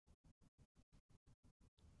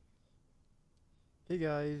Hey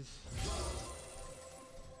guys.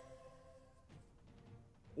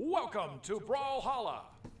 Welcome to Brawlhalla.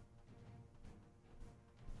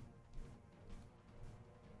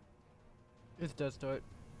 It's Death Start.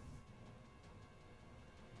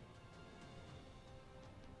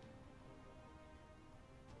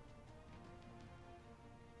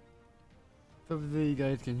 Hopefully you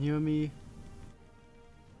guys can hear me.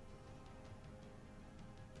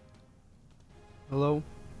 Hello?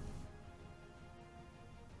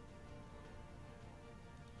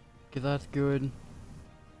 Okay, that's good.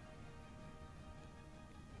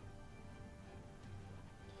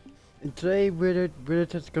 And today we're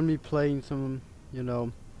just gonna be playing some, you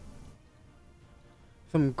know,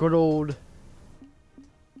 some good old,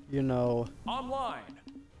 you know, Online.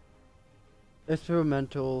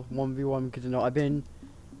 experimental 1v1 because, you know, I've been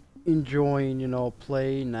enjoying, you know,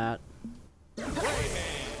 playing that.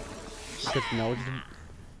 Because, you know,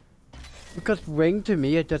 because ranked to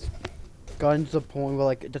me, it just gotten to the point where,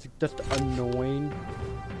 like, it's just annoying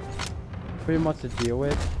pretty much to deal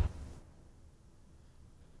with.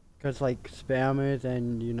 Because, like, spammers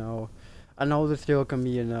and, you know, I know there still can be,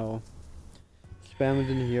 you know, spammers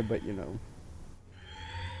in here, but, you know.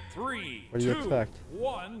 3, What do you 2, expect?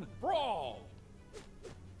 1, brawl.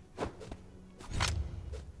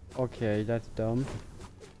 Okay, that's dumb.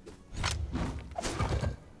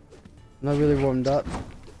 Not really warmed up,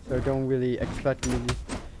 so don't really expect me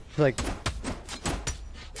to, like,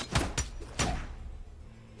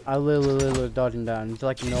 I literally dodging down. It's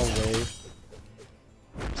like, no way.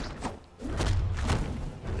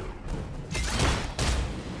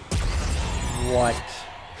 What?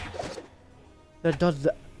 That does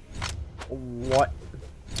the... What?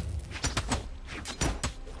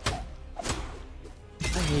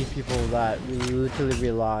 I hate people that literally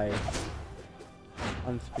rely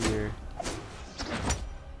on spear.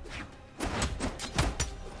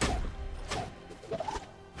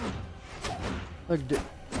 Look,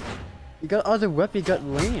 you got other weapon, you got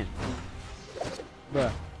land.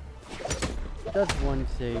 Bruh. That's one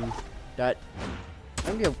thing that...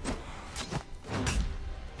 I'm gonna...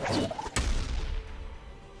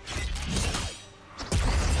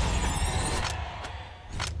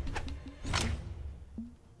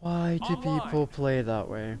 Why do people play that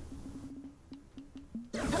way?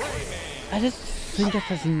 I just think that's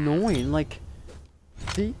just annoying. Like,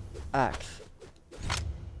 the axe,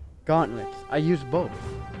 gauntlets. I use both.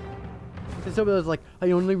 And somebody was like, I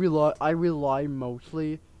rely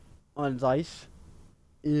mostly on dice,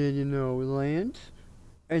 and, you know, land,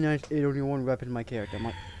 and I only one weapon in my character. I'm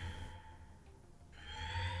like,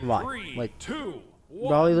 why? 3, Like, 2,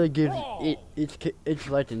 1, Brawlhalla gives brawl. its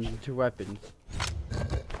legends 2 weapons.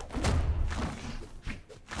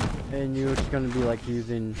 And you're just gonna be like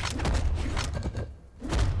using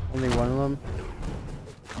only one of them.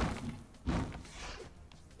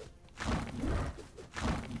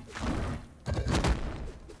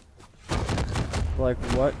 Like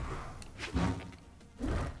what?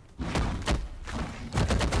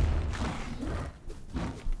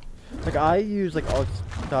 Like I use like all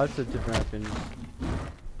types of different weapons.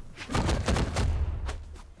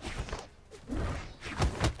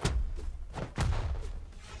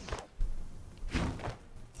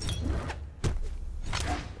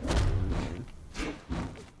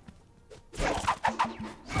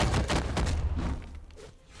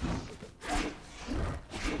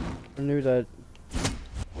 I knew that.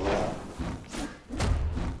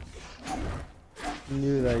 I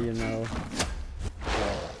knew that, you know.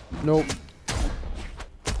 Nope.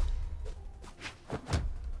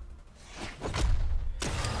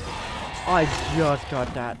 I just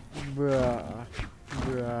got that. Bruh.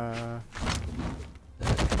 Bruh.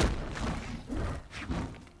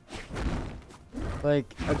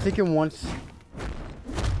 Like, I'm thinking once,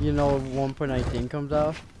 you know, 1.19 comes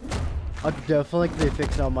out, I'll definitely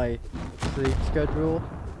fix out my sleep schedule.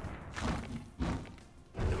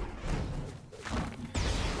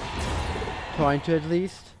 Trying to at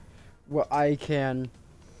least, where I can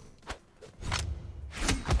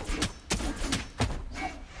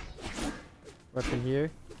weapon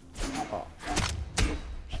here. Oh.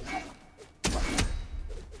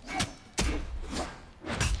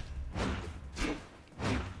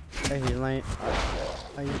 I hate lane.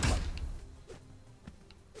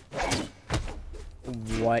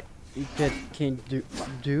 What? You just can't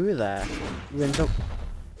do that. Even though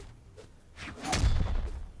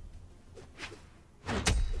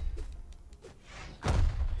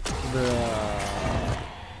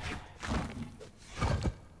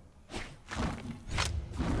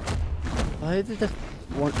I just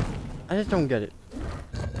want. I just don't get it.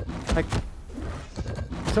 Like,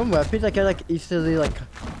 some weapons I can like easily like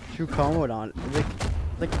shoot combo on.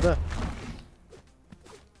 Like the.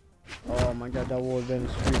 Oh my god, that would have been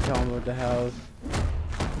a sweet combo with the house.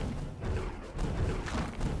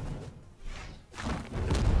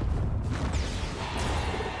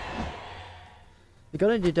 They're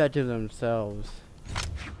gonna do that to themselves.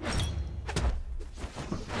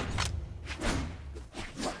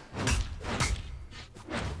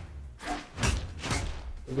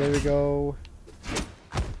 There we go.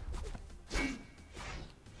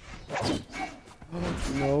 Oh,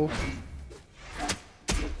 no.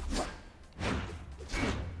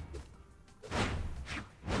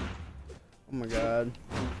 Oh my god.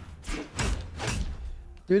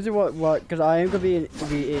 This is what, because I am gonna be in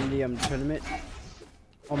the tournament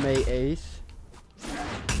on May 8th.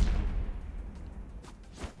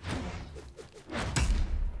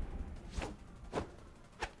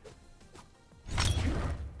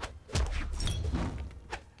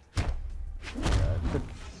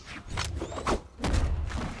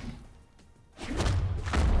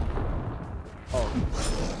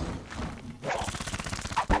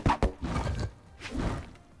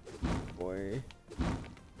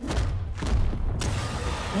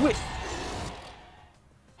 Wait.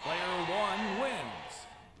 Player 1 wins.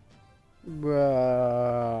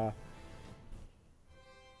 Bruh.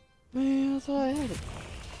 Man, I thought I had it.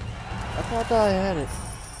 I thought that I had it.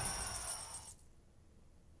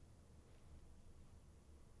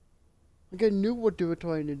 Like I knew what they were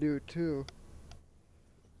trying to do too.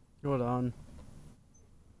 Hold on.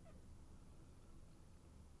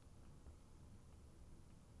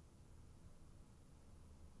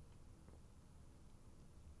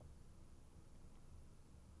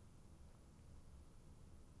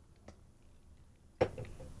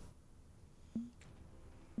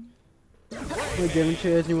 My gaming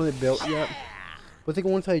chair isn't really built yet, but I think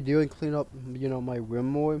once I do and clean up, you know, my room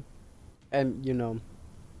more, and you know,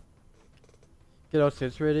 get all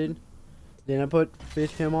situated, then I put fish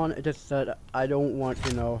him on. It just that I don't want,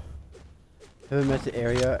 you know, have a messy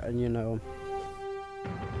area, and you know,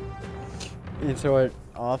 and so it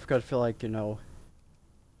off because I feel like, you know,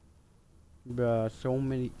 bruh, so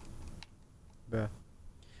many, bruh.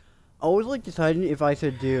 I was like deciding if I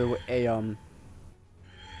should do a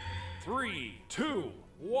 3, 2,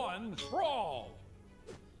 1, brawl!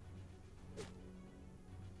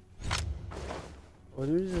 Well,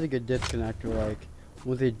 this is like a disconnector, like,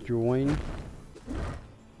 when they join.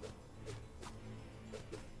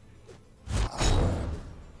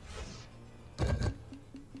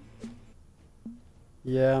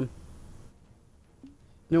 Yeah. You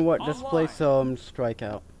know what, let's play some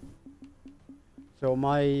Strikeout. So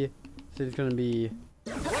my is gonna be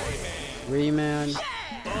Rayman.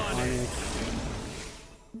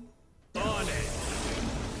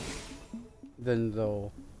 Then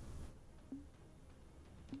though.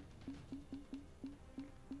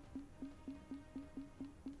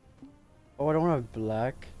 Oh, I don't have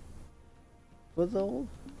black for those.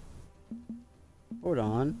 Hold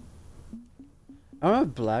on. I don't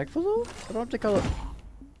have black for those? I don't think I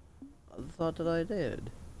thought that I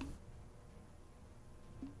did.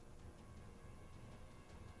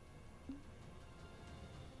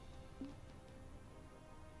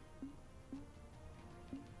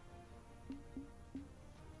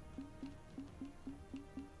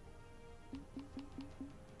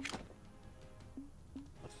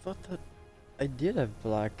 I thought that I did have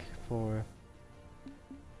black for.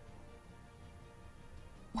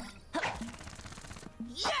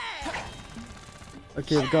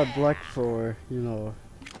 Okay, I've got black for, you know.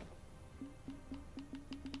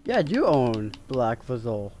 Yeah, I do own black for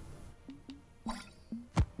Zol.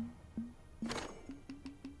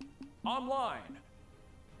 Online.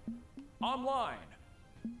 Online.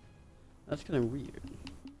 That's kind of weird.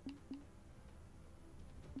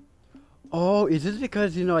 Oh, is this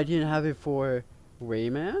because, you know, I didn't have it for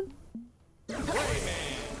Rayman?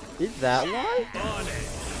 Is that why?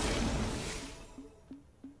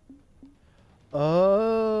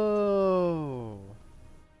 Oh.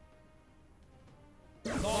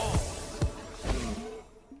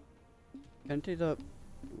 Can I take the... Ooh,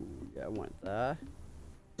 yeah, I want that.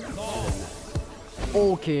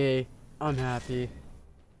 Okay, I'm happy.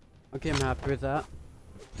 Okay, I'm happy with that.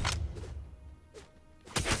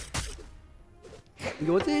 You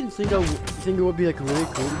know what they think it would be like really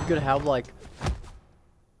cool? You could have like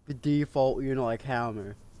the default, you know, like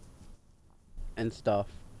hammer and stuff.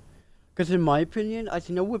 Because in my opinion, I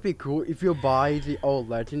think it would be cool if you buy the All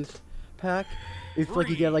Legends pack. If like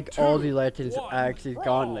you get like all the Legends axes,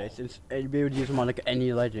 gauntlets, and you'd be able to use them on like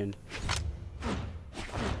any legend.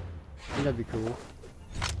 I think that'd be cool.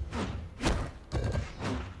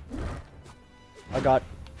 got...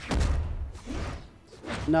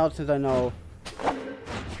 Now since I know...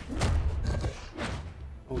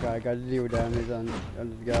 Oh god, I got 0 damage on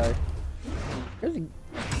this guy.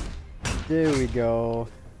 There we go.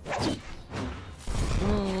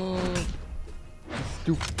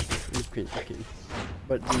 Stupid. Okay.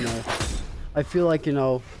 But, you know, I feel like, you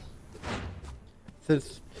know,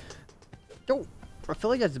 since... I feel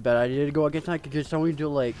like that's a bad idea to go against that, because someone do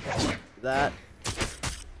like that.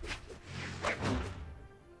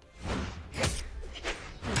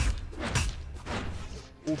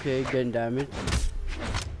 Okay, getting damaged.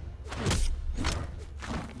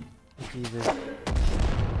 Jesus.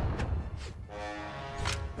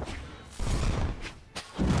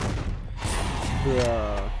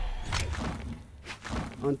 Bruh.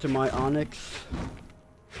 Onto my Onyx.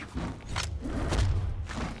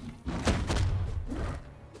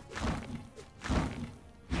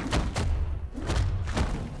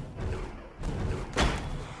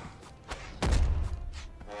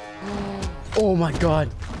 Oh my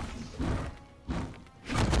god.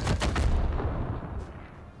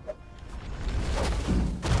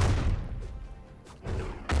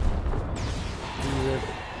 Jesus.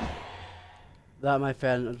 That, my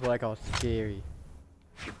friend, is what I call scary.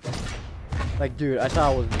 Like, dude, I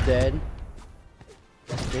thought I was dead.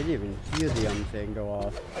 They didn't even hear the thing go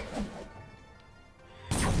off.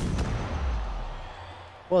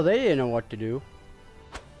 Well, they didn't know what to do.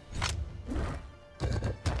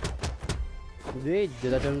 They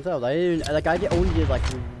did that themselves. I didn't, like, only did like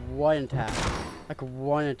one attack. Like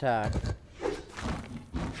one attack.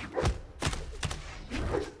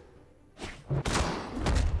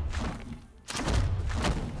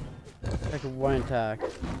 Like one attack.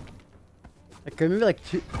 Like maybe like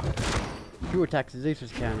two attacks. This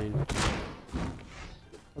was cannon.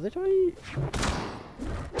 Are they trying?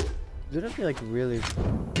 They're just like really.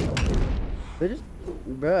 They just,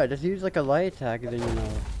 bruh, just use like a light attack and then you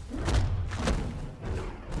know.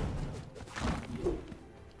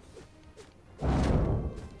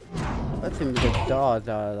 That seems like dodge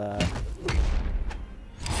out of that.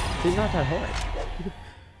 It's not that hard.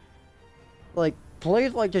 Like,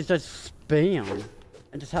 plays like this just spam.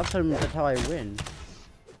 And just have some, that's how I win.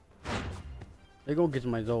 They go get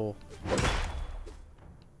my Zol.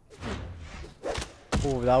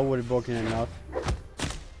 Oh, that would have broken enough.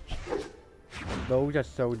 Those are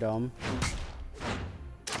so dumb.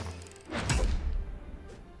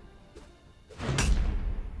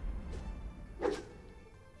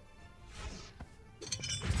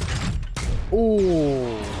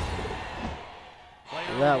 Oh,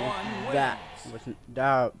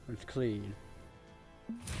 that was clean.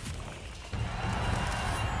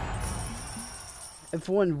 And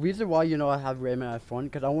for one reason why, you know, I have Rayman have fun,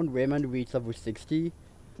 because I want Rayman to reach level 60,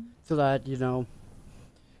 so that, you know,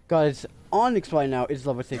 guys, Onyx right now is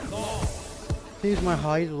level 60. She's my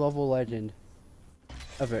highest level legend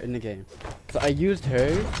ever in the game. Because I used her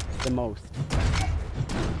the most.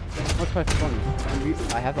 That's quite funny.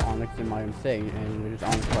 I have the Onyx in my own thing, and there's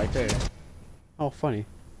Onyx right there. Oh, funny.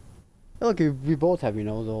 Hey, look, we both have, you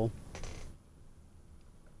know, though.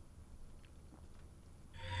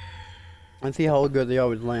 And see how good they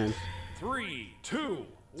always land. 3, 2,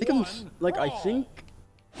 I think I'm, like, I think...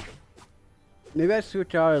 Maybe I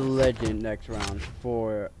switch out a legend next round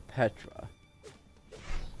for Petra.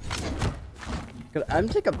 Cause I'm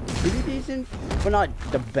like a pretty decent, but not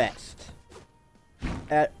the best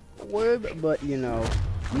at Orb, but you know,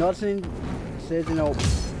 nothing says, you know,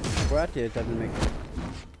 practice doesn't make sense.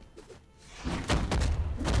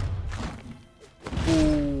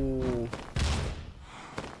 Ooh.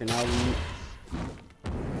 Okay,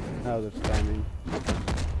 now they're spamming.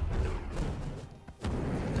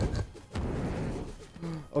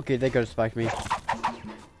 Okay, they gotta spike me.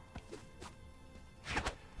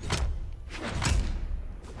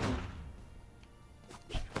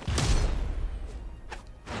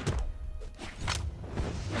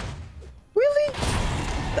 Really?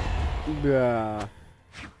 Yeah.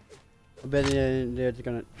 I bet they're just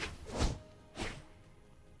gonna...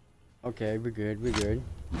 Okay, we're good, we're good.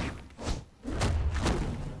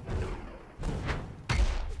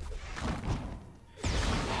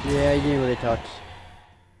 Yeah, you didn't really touch.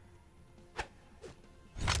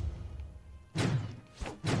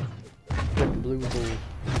 Blue bull.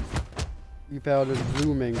 You found a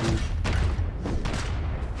blue mango.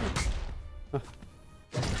 Huh.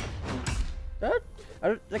 That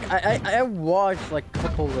I watched like a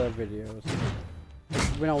couple of videos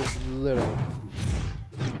when I was little,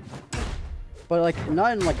 but like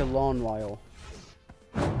not in like a long while.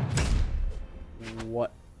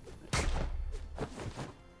 What?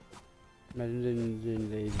 Imagine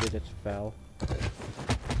they just fell.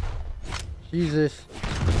 Jesus.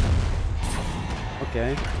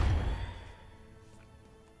 Okay.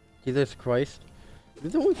 Jesus Christ.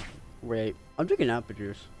 This only. Wait, I'm drinking apple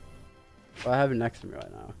juice. But I have it next to me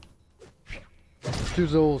right now. Two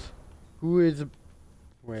souls. Who is.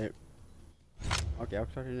 Wait. Okay, I'm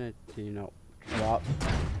starting to, you know, drop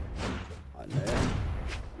on there.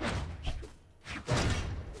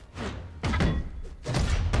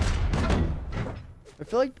 I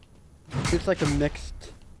feel like it's like a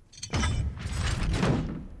mixed.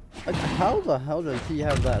 Like, how the hell does he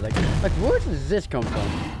have that? Like where does this come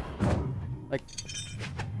from? Like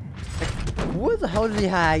where the hell does he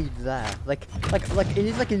hide that? Like, it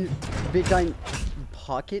is like in big giant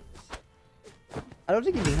pockets. I don't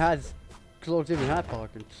think he even has clothes even have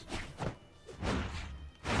pockets.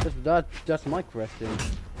 That's my question.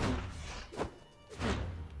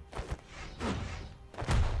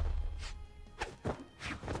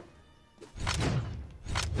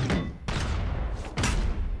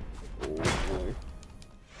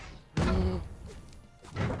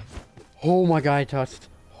 Oh my god, I touched.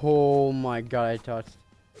 Oh my god, I touched.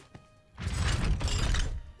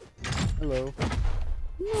 Hello.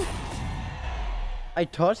 No. I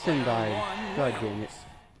touched and died. God damn it.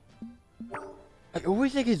 I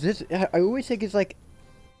always think it's this. I always think it's like.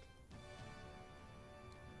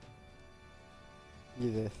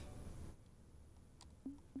 Jesus.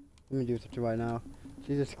 Let me do something right now.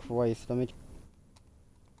 Jesus Christ, let me.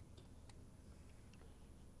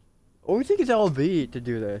 I always think it's LB to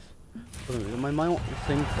do this. My mind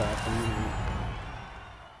thinks that.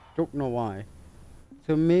 Don't know why.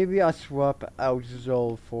 So maybe I swap out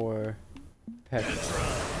Zol for Petra.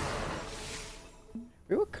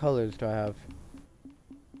 Wait, what colors do I have?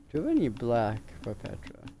 Do you have any black for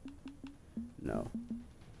Petra? No.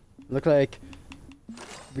 Look like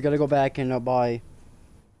we gotta go back and buy,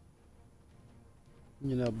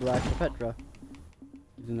 you know, black for Petra.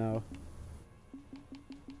 You know.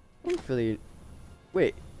 Hopefully.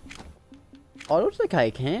 Wait. I don't think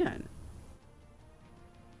I can.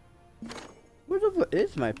 Where the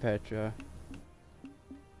is my Petra?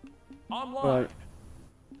 Online.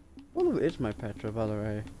 What level is my Petra, by the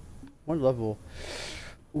way? What level?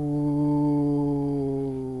 Ooh.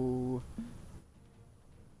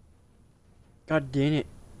 God damn it.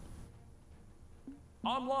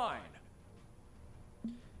 Online.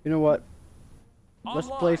 You know what? Let's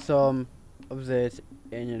Online. play some of this,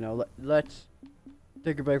 and you know, let's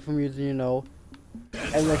take a break from using, you know,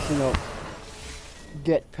 and let's, you know,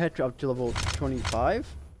 get Petra up to level 25.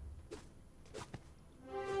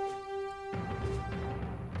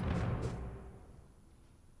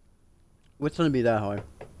 What's gonna be that hard?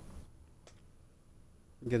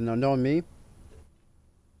 Because now knowing me.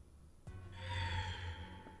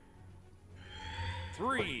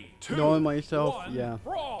 3, 2, Knowing myself, 1, yeah.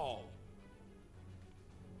 brawl.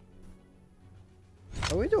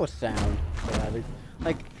 Oh, we do a sound. Yeah,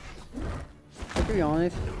 like, to be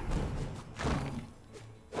honest,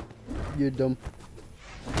 you're dumb.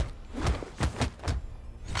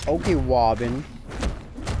 Okay, Wobbin.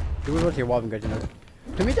 Do we want to say Wobbin, guys? You know,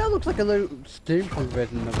 to me, that looks like a little steampunk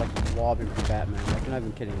version of like Wobbin from Batman. Like, I'm not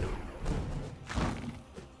even kidding.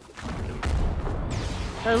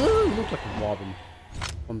 That literally looks like a Wobbin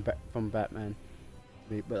from Batman,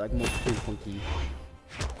 but like more steampunky.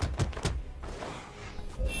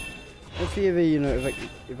 Let's see if you know,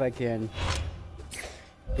 if I can.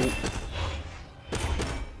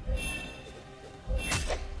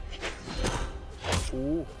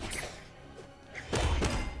 Ooh.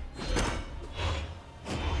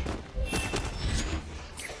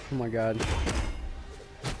 Oh my god.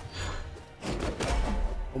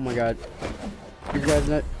 Oh my god. These guys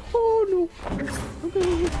not. Oh no. Okay,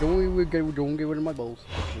 don't get rid of my balls.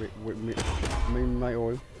 Wait, my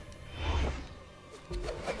oil.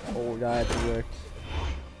 Oh, that worked.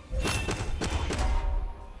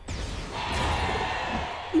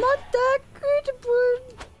 Not that critical.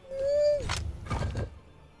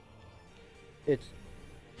 It's.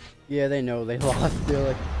 Yeah, they know they lost. They're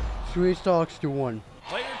like 3 stocks to 1.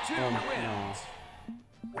 Player 2 wins.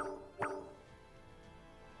 No.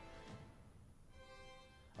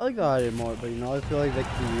 I like that idea more, but you know, I feel like they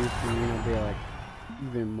could use to, you know, be like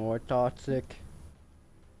even more toxic.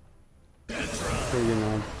 So, you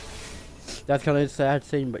know, that's kind of a sad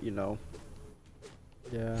thing, but you know,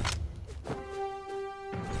 yeah.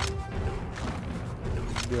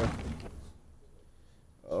 Yeah.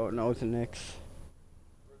 Oh, no, it's a Nyx.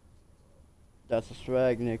 That's a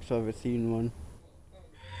swag Nyx, I've ever seen one.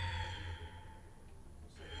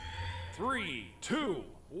 3, 2,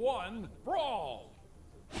 1, brawl.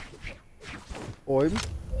 Orb.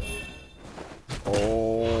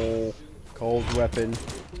 Oh, weapon.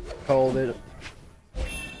 Called it.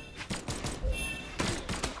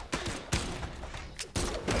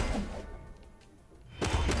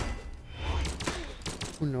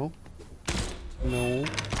 Oh no. No.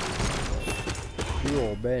 You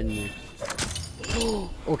all bad Nick.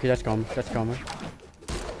 Okay, that's coming. That's coming.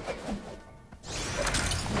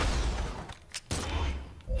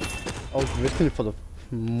 I was risking it for the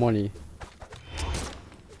money.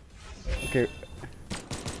 Okay.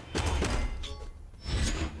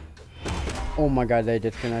 Oh my god, they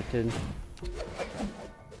disconnected.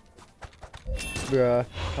 Bruh,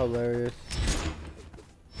 hilarious.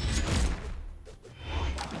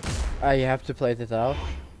 I have to play this out.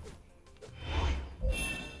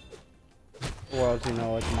 Or else, you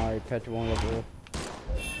know, like my pet won't level.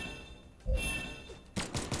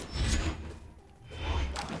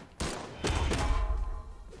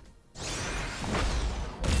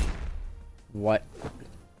 What?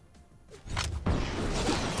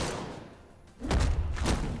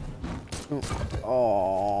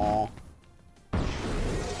 Oh.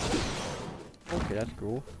 Okay, that's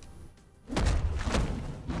cool.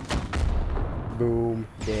 Boom,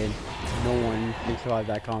 dead. No one can survive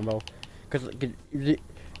that combo. Cause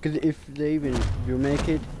if they even do make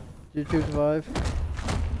it to survive.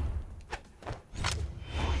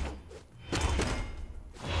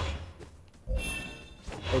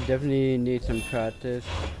 I definitely need some practice.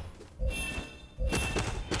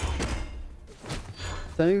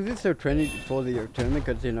 So I think this is so trendy for the tournament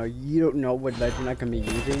because you know you don't know what legend I can be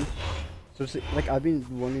using. So like I've been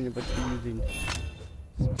wondering about using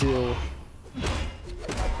still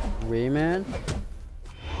Rayman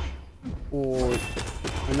or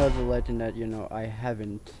another legend that you know I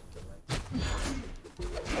haven't.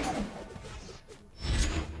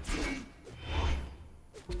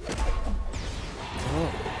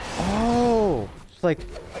 Oh, it's like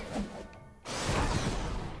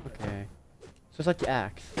okay, so it's like the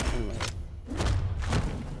axe. Anyway.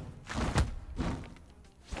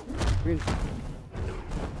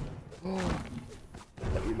 Oh,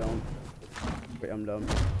 you don't. Wait, I'm dumb.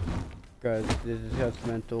 Guys, this is just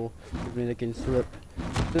mental. Which means I can slip.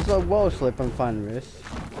 This is a wall slip. I'm fine with.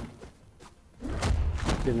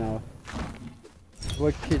 You know,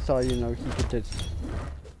 what kids are, you know, he could just.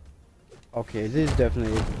 Okay, this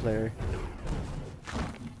definitely is a player.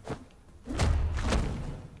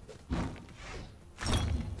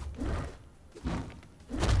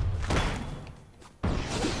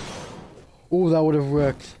 Oh, that would have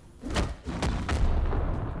worked.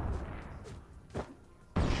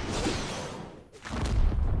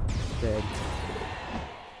 Dead.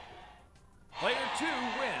 Player 2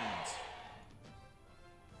 wins.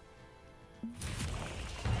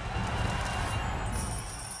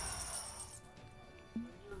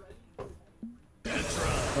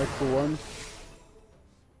 Like for one.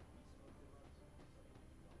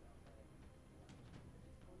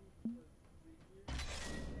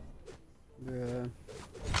 Yeah.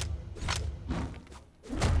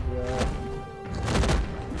 Yeah.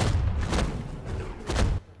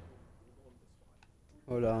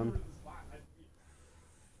 Hold on.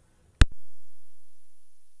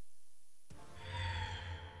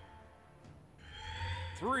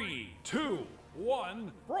 Three, two,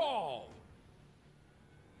 one, brawl.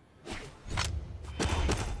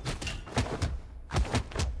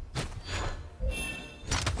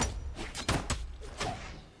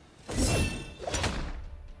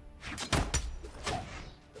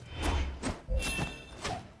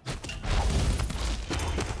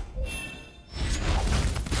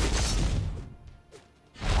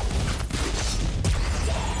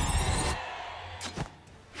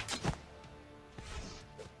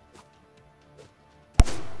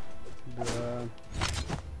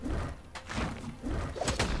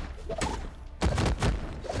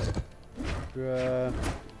 Bruh.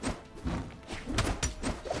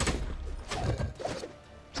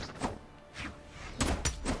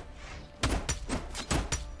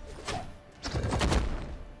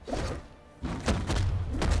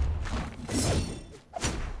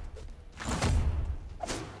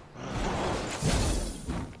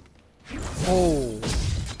 Oh,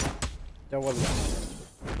 that wasn't.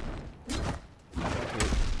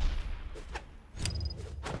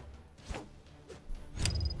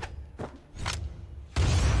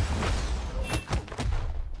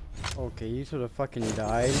 Okay, you sort of fucking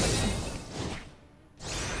died.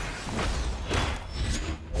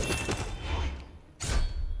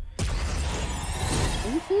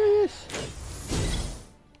 Are you serious?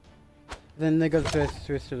 Then they go to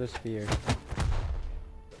switch to the spear.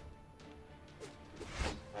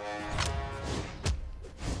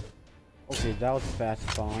 Okay. Okay, that was fast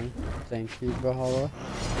spawn. Thank you, Brawlhalla.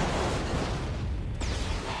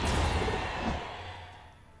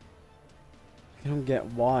 I don't get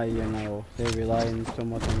why, you know, they rely on so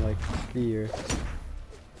much on like spear.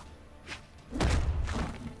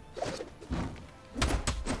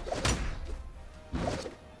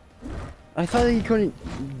 I thought he couldn't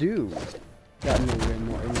do that move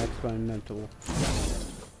anymore in experimental.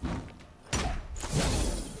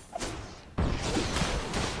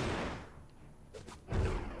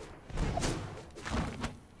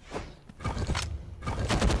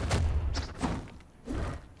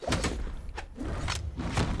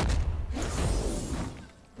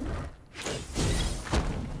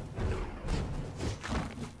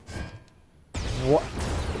 What?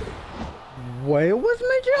 Where was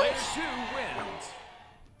my jump? Player 2 wins.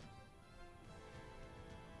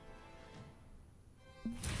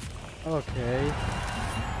 Okay.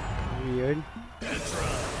 Weird.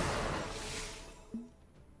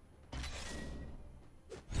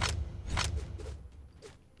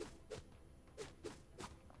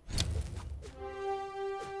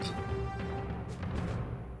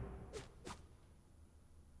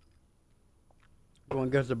 Going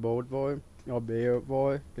against the bold boy, or bear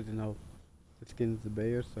boy, because you know, the skin's the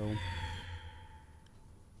bear, so.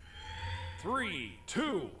 3,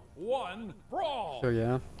 2, 1, brawl. So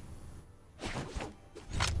yeah.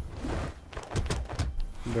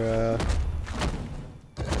 Bruh.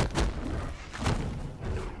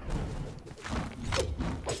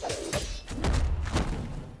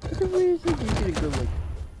 Look at where you think you can go like.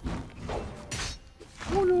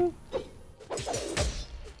 Oh no.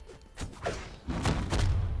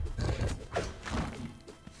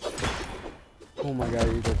 Oh my god,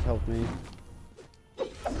 you just helped me.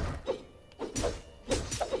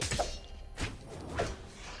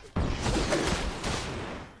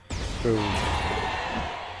 Boom.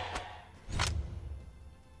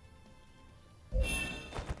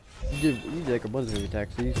 You did like a bunch of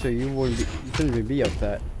attacks, so you wouldn't be, you shouldn't even be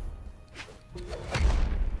upset.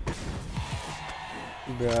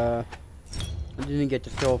 Bruh. I didn't get to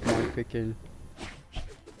show off my freaking.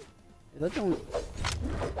 That don't.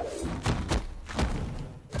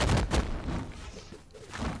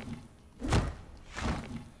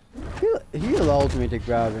 He allows me to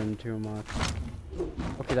grab him too much.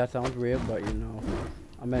 Okay, that sounds weird, but you know,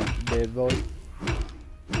 I meant dead boy.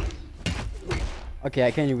 Okay,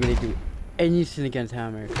 I can't really do anything against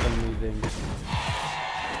Hammer because I'm losing.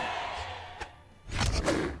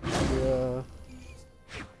 Yeah.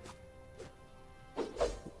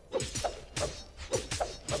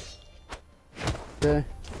 Okay.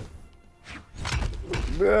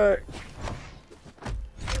 Bruh.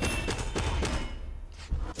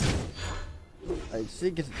 I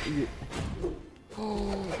think it's.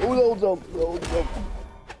 Oh, no, jump, no, jump.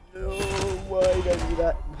 No, why did I do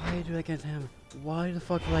that? Why did I do that against Hammer? Why the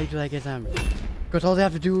fuck would I do that against Hammer? Because all they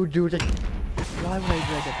have to do is like. Why would I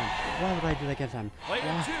do that against Hammer? Why would I do that against Hammer?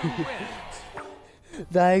 Player 2 wins.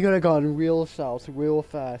 That could have gone real south, real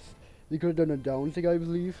fast. You could have done a down thing, I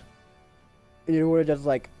believe. And it would have just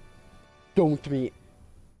like dunked me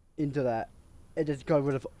into that. It just got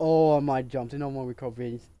rid of all of my jumps and no more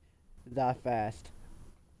recoveries that fast.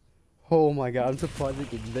 Oh my god, I'm surprised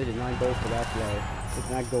they did not go for that play. They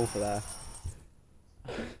did not go for that.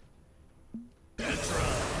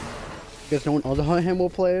 Because no one other Hammer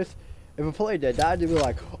players, if a player did that, they'd be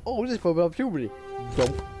like, oh, this is probably opportunity.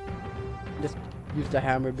 Dump. Just use the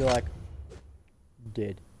hammer and be like,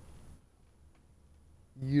 dead.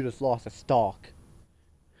 You just lost a stock.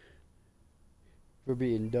 For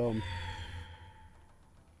being dumb.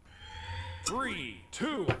 3,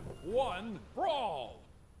 2, 1, brawl.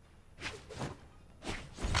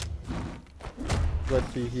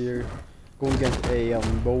 Let's see here. Going against a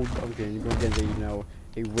bold. Okay, going against a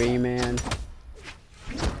a Rayman.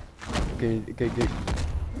 Okay,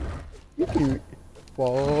 you can.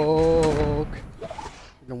 Fuck.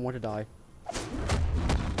 You don't want to die.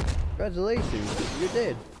 Congratulations, you're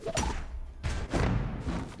dead.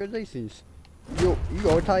 Congratulations, you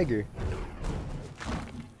are a tiger.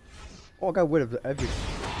 Oh, I got rid of every.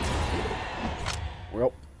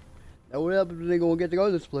 Well, that what happens when they gonna get to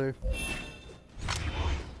go this player.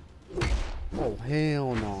 Oh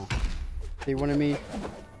hell no! They wanted me.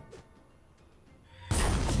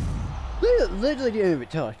 Literally didn't even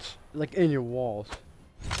touch, like in your walls.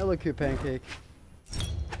 Now look here, pancake.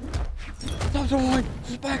 Stop the one!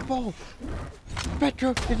 This is back ball!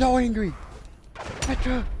 Petra is now angry!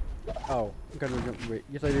 Petra! Oh, I'm gonna jump. Wait,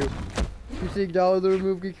 yes I do. You see $1 the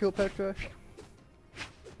move can kill Petra?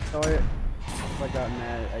 Sorry. I got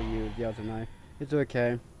mad at you the other night. It's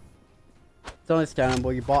okay.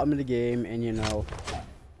 understandable. You bought me the game, and you know,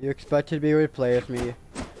 you expected to be able to play with me.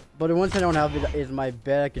 But the one thing I don't have is my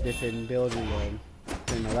back edition building game.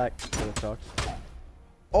 So, you know, that sort of sucks.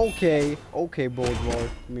 Okay, Brawlhalla.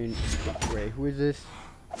 I mean, wait, who is this?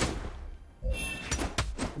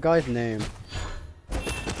 The guy's name.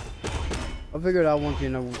 I figured out once, you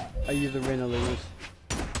know, I use a win or lose.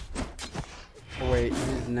 Oh wait, this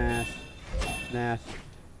is Nas.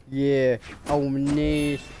 Yeah. Oh,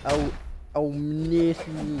 Nas. Oh, Nas.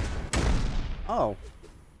 Oh.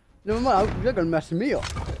 Never mind, you're gonna mess me up.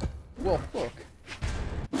 Well, fuck.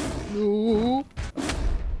 No.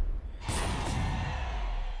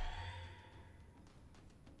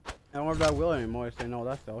 I don't know if I will anymore. I say no,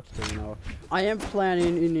 that sucks. But, you know, I am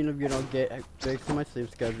planning, you know, get fixing my sleep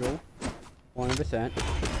schedule. 100%.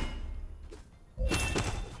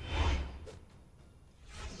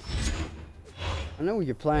 I know what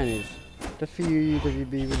your plan is. Just for you to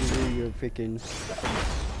be able to do your freaking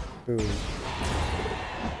food.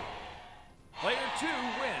 Player 2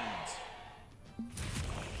 wins.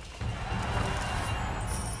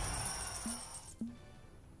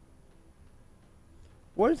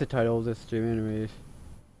 What is the title of this stream anyways?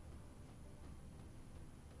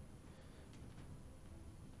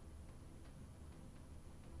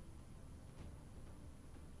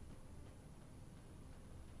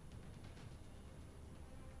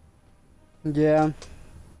 Yeah. You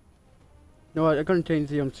know what, I'm gonna change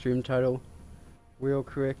the stream title real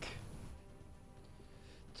quick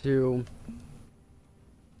to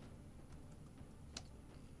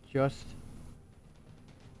just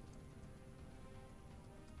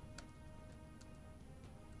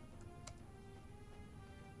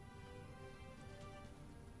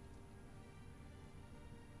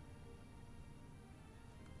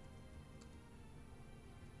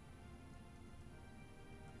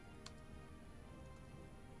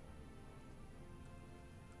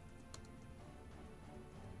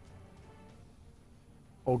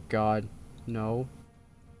oh god, no.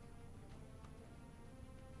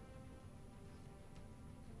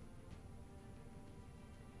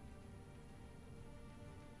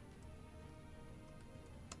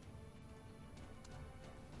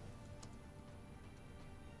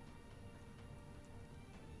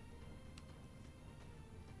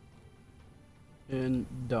 And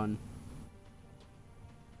done.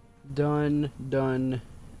 Done,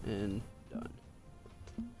 and done.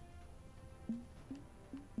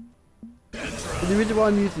 The reason why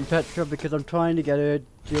I'm using Petra because I'm trying to get her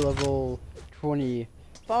to level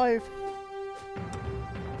 25 so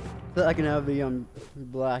that I can have the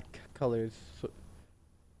black colors. So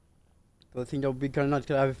I think that would be kind of nice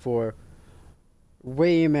to have it for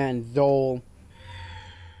Rayman, Zol,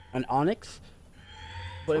 and Onyx.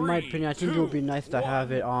 But in my opinion, I think it would be nice to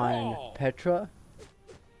have it on Petra.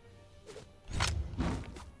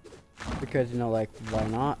 Because, you know, like, why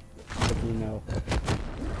not? But, you know.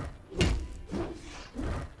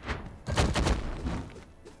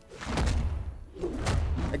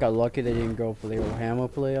 I got lucky they didn't go for the old hammer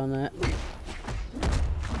play on that.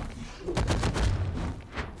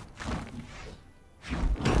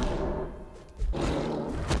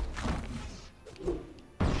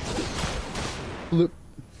 Look.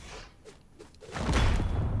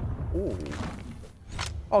 Ooh.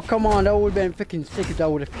 Oh, come on, that would have been freaking sick if that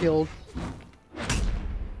would have killed.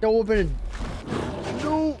 That would have been.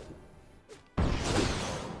 No!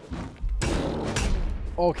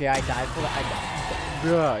 Okay, I died for that. I died.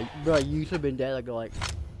 Bruh, you should have been dead like.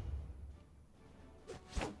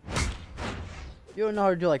 You don't know how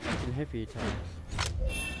to do like freaking hippie attacks.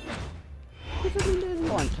 You should have been dead a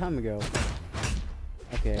long time ago.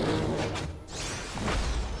 Okay.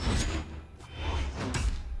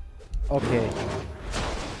 Okay.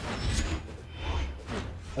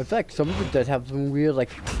 In fact, some of it does have some weird, like,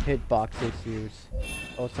 hitbox issues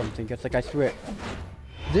or something. Cause, like, I swear,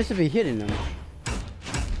 this would be hitting them.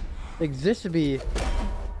 Like, this would be.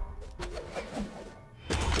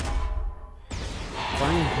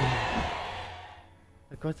 Fine.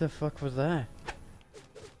 Like, what the fuck was that?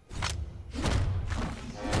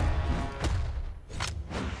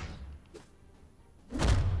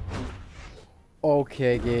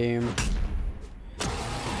 Okay, game.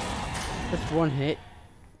 Just one hit.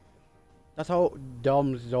 That's how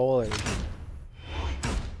dumb Zol is.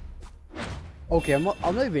 Okay, I'm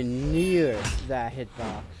not even near that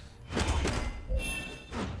hitbox.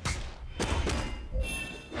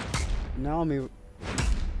 Now I'm.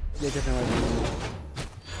 They definitely.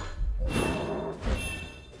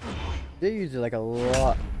 They use it like a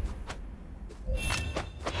lot.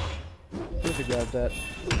 Just to grab that.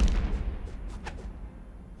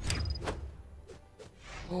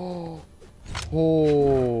 Oh.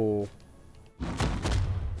 Oh.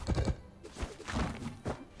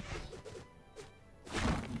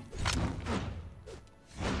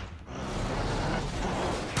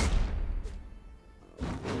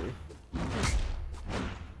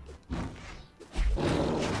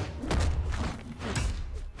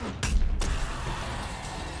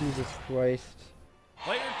 Jesus Christ.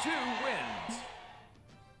 Player 2 wins.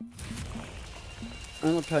 I'm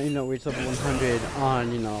gonna tell you know reach level 100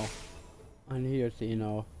 on, you know, on here, so you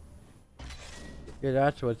know. Yeah,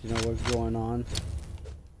 that's what, you know, what's going on.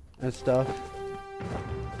 And stuff.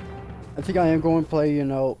 I think I am going to play, you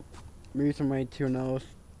know, maybe some raid 2 knows.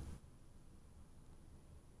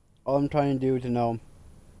 All I'm trying to do is, you know,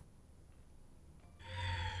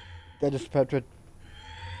 get this Petra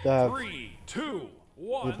to have 3, 2,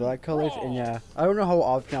 1. the black colors, brawl. and yeah, I don't know how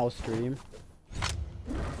often I'll stream.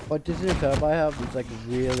 But this new setup I have is like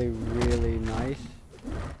really, really nice.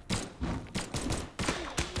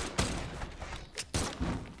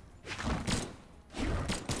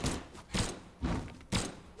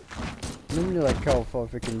 Let me like how far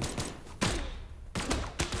freaking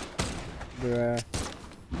bruh.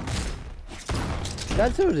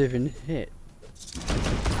 That's not even hit.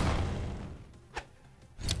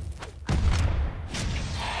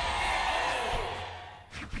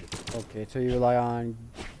 Okay, so you rely on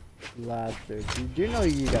blasters. You do know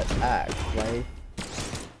you got axe, right?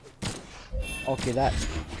 Okay, that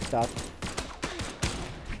stopped.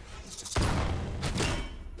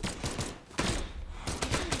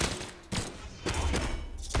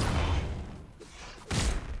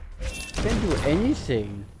 Can't do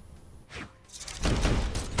anything.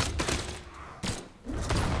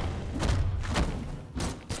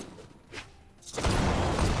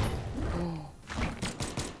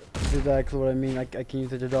 This is exactly what I mean. I can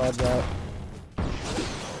use it to dodge out.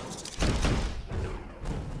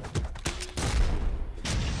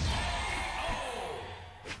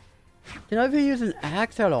 Can I even use an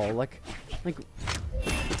axe at all? Like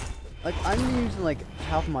I'm using like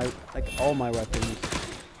half my, like all my weapons.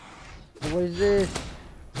 What is this?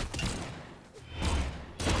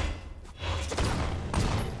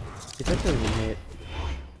 If that doesn't hit.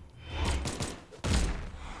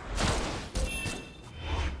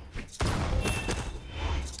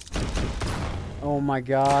 Oh my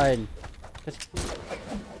god.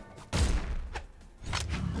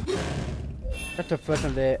 That's the first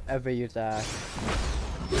time they ever used that.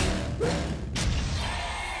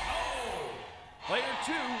 Player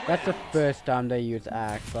 2 That's the wins. first time they use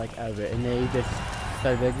axe, like ever, and they just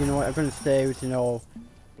said, like, you know what, I'm gonna stay with, you know,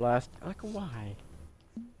 blast. Like, why?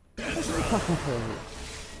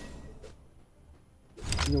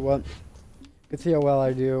 You know what? You can see how well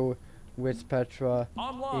I do with Petra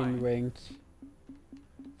Online. in ranked.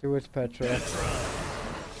 So with Petra.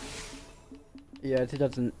 Yeah, it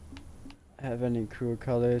doesn't have any cool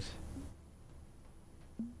colors.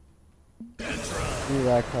 Maybe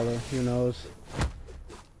that color, who knows?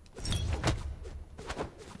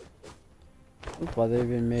 Well, they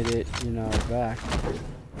even made it, you know, back.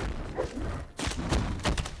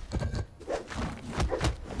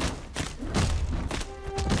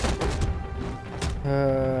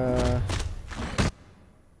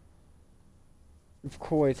 Of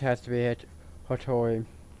course, it has to be Hattori.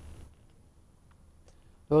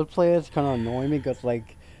 Those players kind of annoy me because,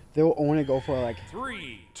 like, they'll only go for like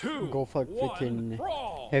 3, 2, go for like 1, freaking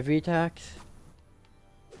brawl. heavy attacks.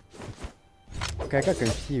 Okay, I got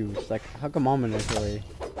confused. Like, how come I'm in this already?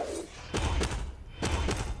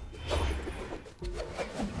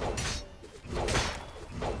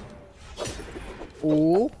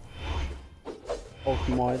 Oh,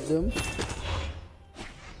 optimize them.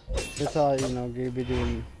 That's how, you know, you'll be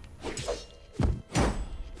doing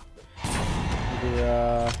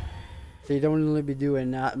the they don't really be doing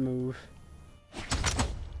that move.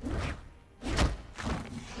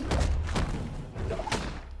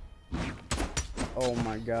 Oh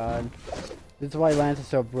my god. This is why Lance is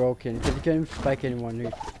so broken, because you can't spike anyone who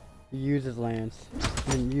uses Lance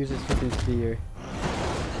and uses freaking spear.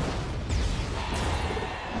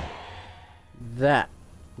 That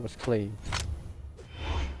was clean.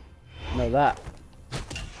 No, that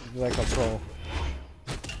was like a pro.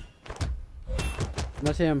 I'm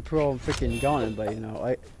not saying I'm pro in freaking Gauntlet, but you know,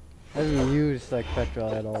 I haven't used like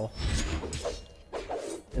Petra at all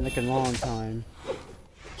in like a long time.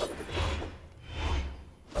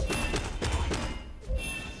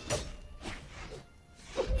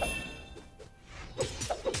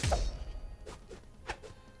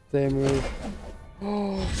 They move.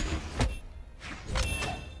 Oh,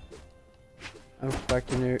 I'm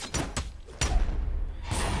expecting it.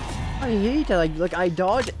 I hate that. Like I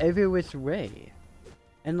dodge every which way,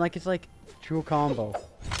 and like it's like true combo.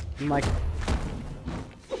 I'm like,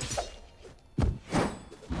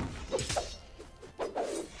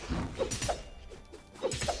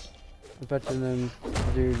 I'm betting them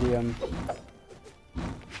to do the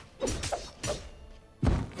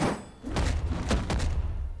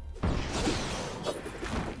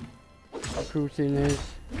cruising is.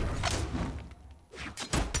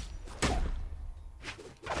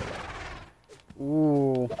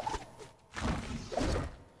 Ooh.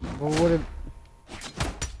 Well, what if...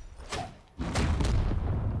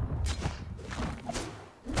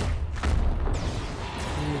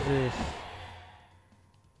 Jesus.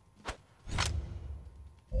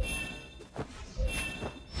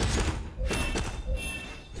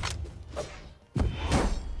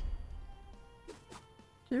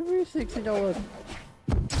 Give me $60.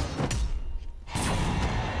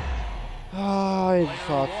 Ah, I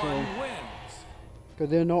thought so. Cause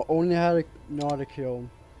they know only how to know how to kill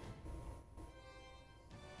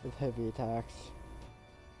with heavy attacks.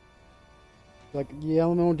 Like yeah,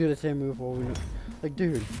 I don't do the same move over. Like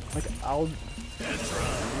dude, like I'll.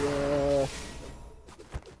 Yeah.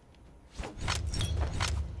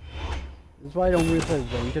 That's why I don't really play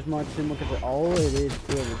range as much anymore, because all it is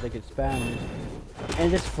like it's spam, and it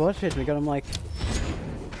just frustrates me because I'm like,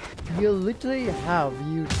 you literally have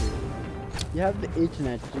YouTube, you have the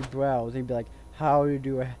internet to browse and be like, how to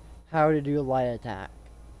do a light attack,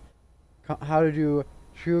 how to do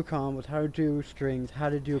true combos, how to do strings, how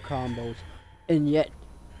to do combos, and yet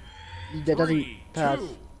that doesn't pass 3,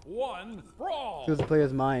 2, 1, brawl. through the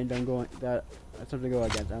player's mind. I'm going that that's something to go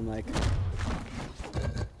against. I'm like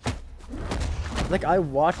I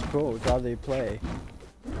watch pros how they play,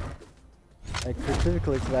 like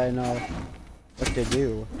specifically so that I know what they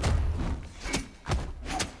do.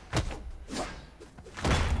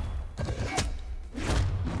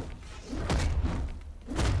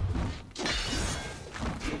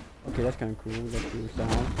 Okay, that's kind of cool. Let's do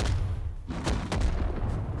sound.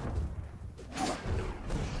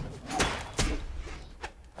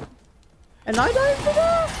 And I died for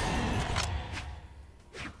that?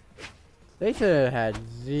 They should have had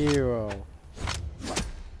 0.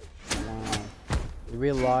 Wow. They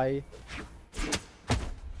rely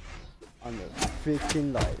on their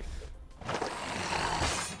freaking life.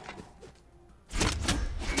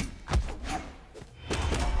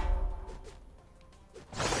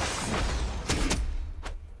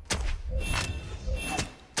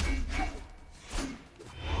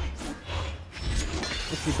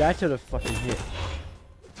 See, that should have fucking hit.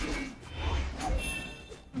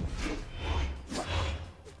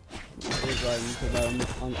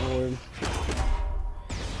 On orb.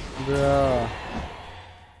 Bruh.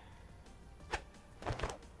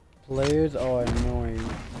 Players are annoying.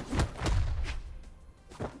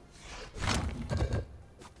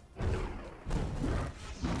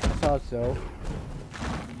 I thought so.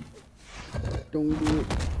 Don't do it.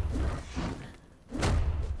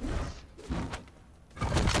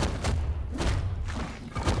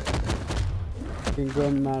 Good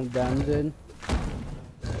amount of damage in.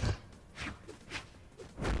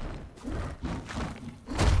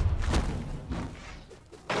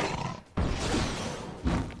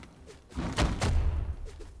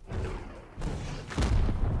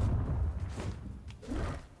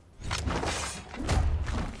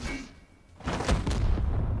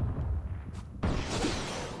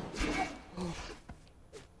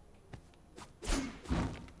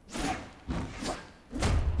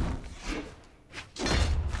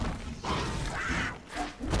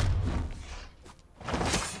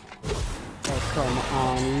 Come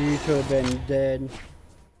on, you should have been dead.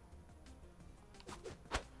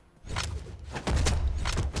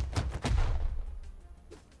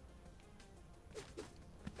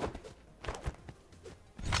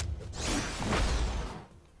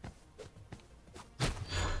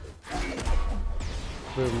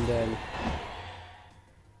 Boom, dead.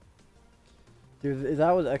 Dude, if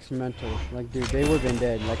that was experimental, like, dude, they would have been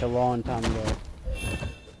dead, like, a long time ago.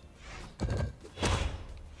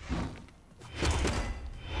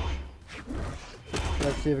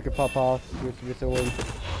 Let's see if we can pop off with the orb.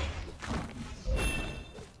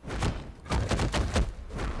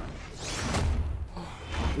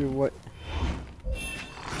 Dude, what?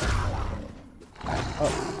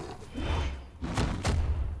 Oh.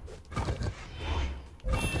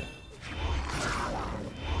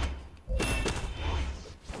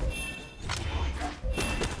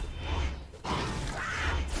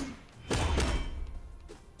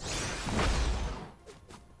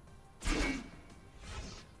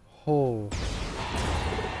 Oh.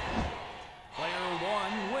 Player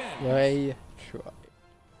 1 wins. Ray try.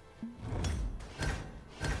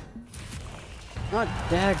 Not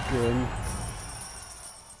that good.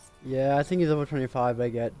 Yeah, I think he's over 25. I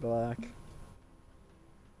get black.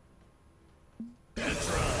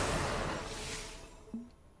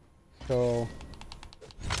 So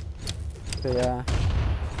yeah.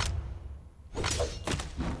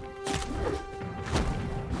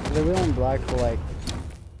 They were on black for like,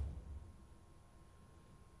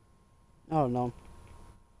 I don't know.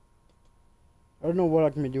 I don't know what I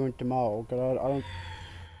can be doing tomorrow, cause I don't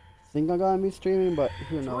think I'm gonna be streaming, but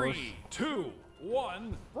who knows. 3, 2,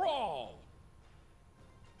 1, brawl!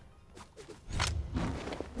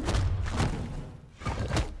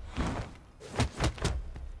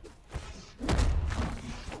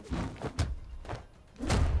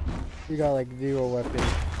 You got like 0 weapons.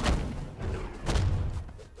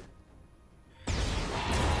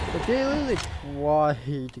 But they literally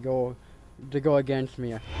tried to go against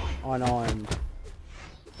me unarmed.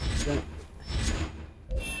 Then,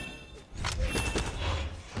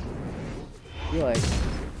 you're like,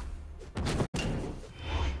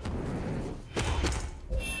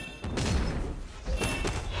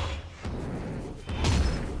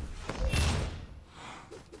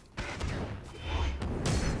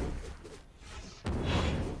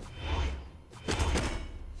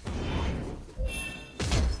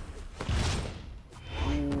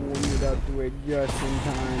 do it just in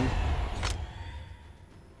time.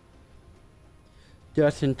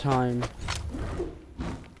 Just in time.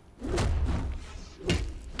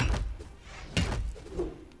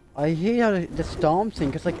 I hate how the stomp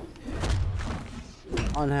thing, cause like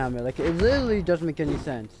on hammer, like it literally doesn't make any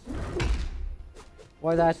sense.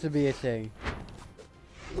 Why that has to be a thing?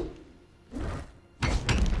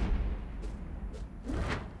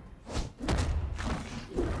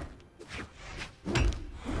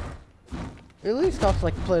 It really stops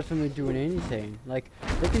like players from doing anything. Like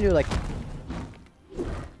they can do like.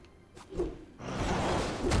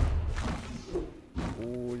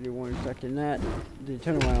 Oh, you weren't expecting that. Did you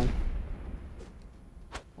turn around?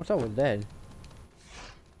 What's up with that?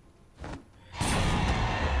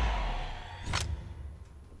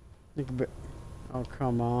 Think a bit. Oh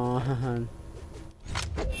come on.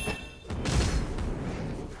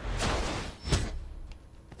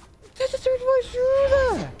 That's a third-way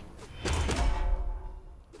shooter.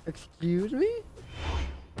 Excuse me?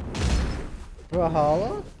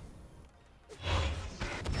 Brawlhalla?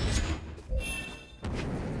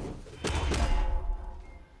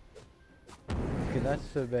 Okay, that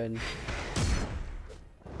should have been.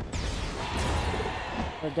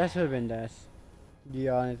 But that should have been this. To be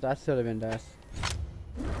honest, that should have been this.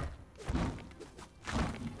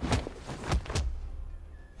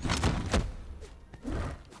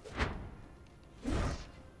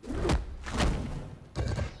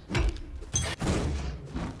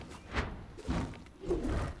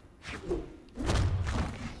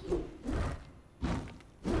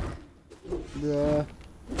 Bruh.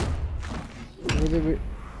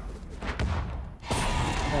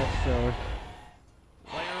 That's so.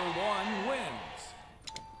 Player 1 wins.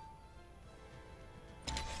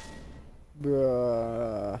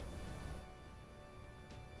 Bruh.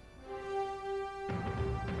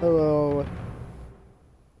 Hello.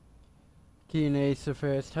 Keen Ace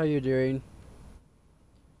first, how you doing?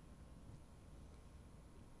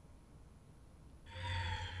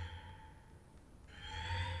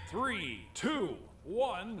 Three, two,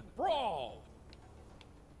 one, brawl!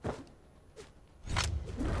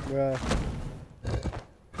 Bruh.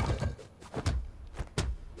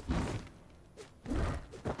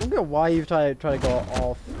 I don't know why you try to go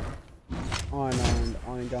off on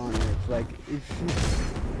Gauntlet. It's like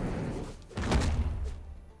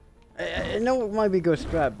I know it might be a good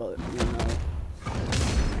strat, but you know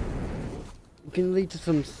it can lead to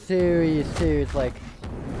some serious like,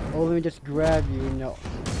 oh let me just grab you, you know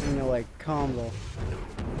like combo.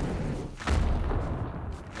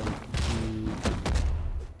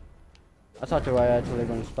 I thought they were actually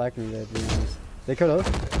going to spike me there, to be honest. They could have.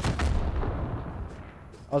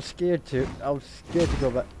 I was scared to go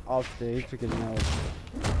back off stage because you know.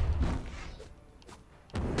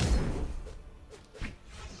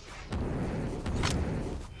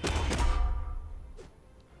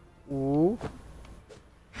 Ooh.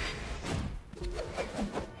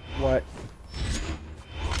 What?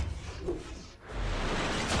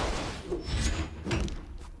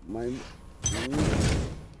 My.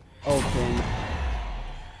 Okay.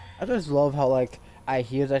 I just love how like I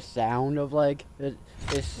hear the sound of like it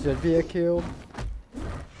should be a kill.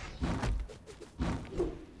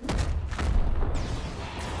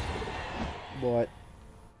 But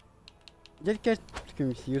just get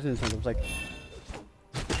confusing sometimes. Like,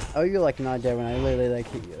 oh, you're like not dead when I literally like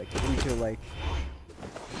hit you like into like.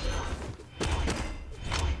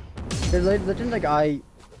 There's legend like I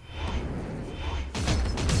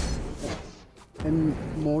am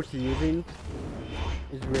most using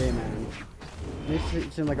is Rayman. Makes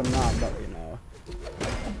it seem like I'm not, but you know.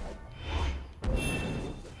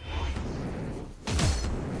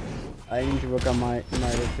 I need to work on my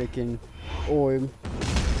freaking orb.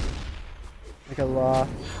 Like a lot.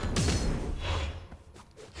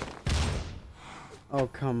 Oh,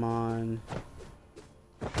 come on.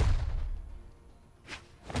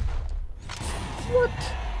 What?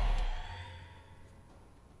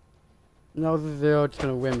 No, Zero is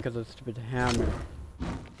gonna win because of the stupid hammer.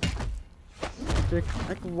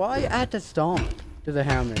 Like, why add the stomp to the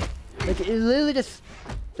hammer? Like, it literally just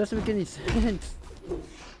doesn't make any sense.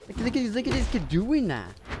 Like, look at this kid doing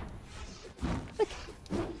that. Like,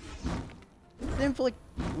 same for like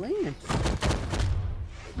Lance.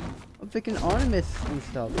 I'm freaking Artemis and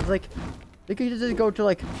stuff. It's like, they could just go to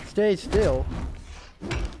like, stay still.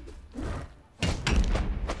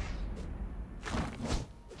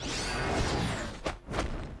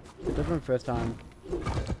 That's my first time.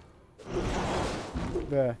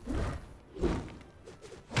 Bruh.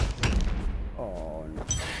 Oh no.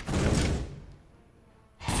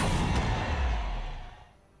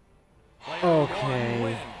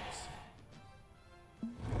 Okay.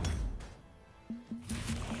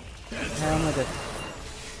 How am I just...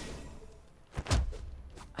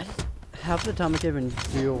 half the time I can't even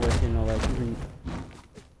deal with, you know, like even...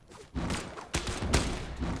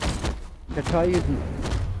 I try using...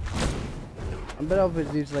 I'm better off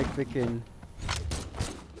with these like freaking...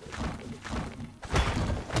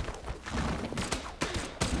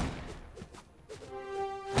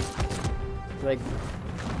 like...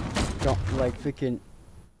 like freaking...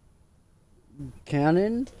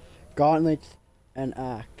 cannon, gauntlets, and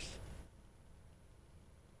axe.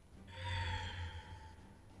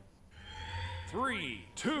 Three,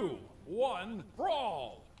 two, one,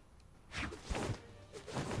 brawl!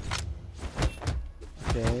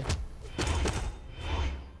 Okay.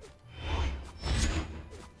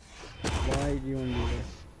 Why do you want to do this?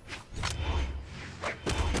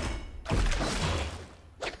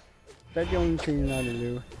 That's the only thing you know how to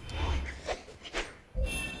do.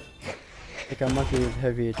 Like I must use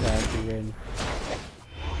heavy attack to win.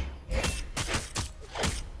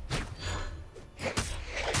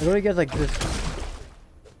 I really get like this.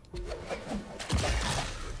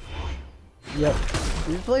 Yep.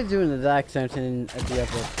 This play's doing the exact same thing as the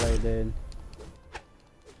other play did.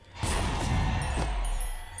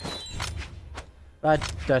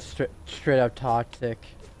 That's straight up toxic.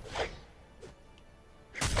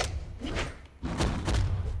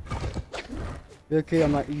 Okay,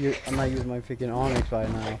 I'm not using my freaking Onyx right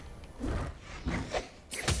now.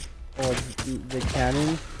 Or the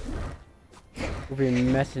cannon will be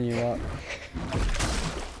messing you up.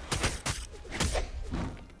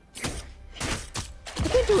 I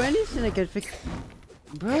can't do anything against fix.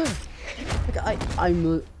 Bruh. Like I'm.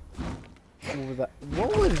 What was that?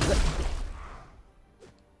 What was that?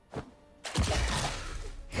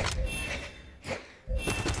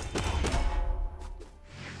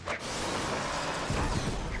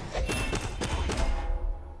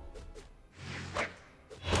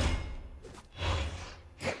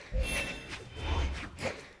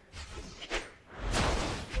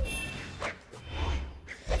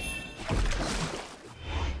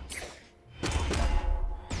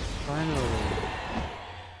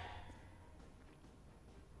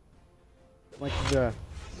 Like the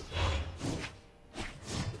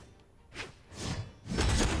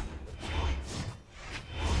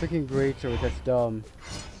freaking greatsword, that's dumb.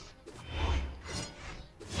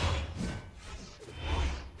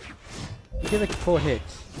 You get like 4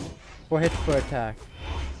 hits. 4 hits per attack.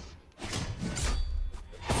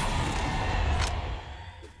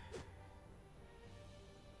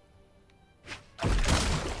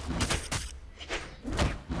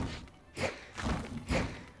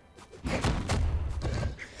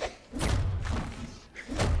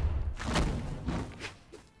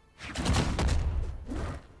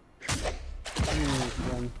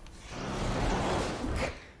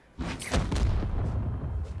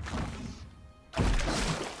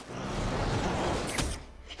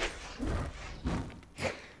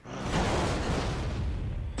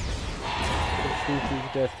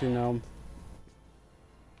 Just, you know.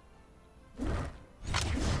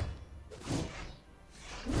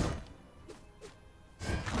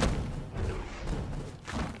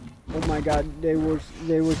 Oh my god, they were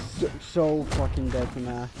so fucking dead from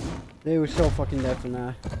that. They were so fucking dead from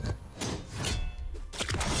that.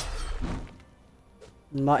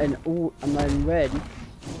 I'm not in. Ooh, I'm not in red.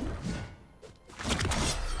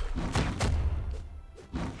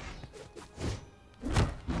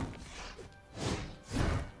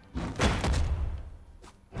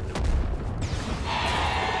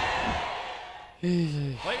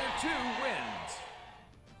 Player 2 wins.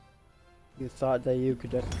 You thought that you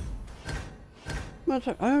could just. I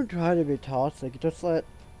don't try to be toxic. Just let.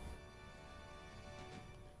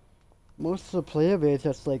 Most of the player base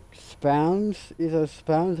just like either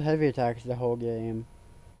spams heavy attacks the whole game.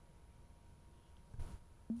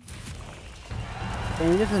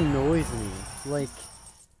 And it just annoys me.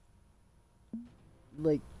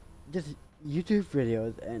 Like, just YouTube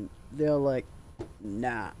videos, and they're like,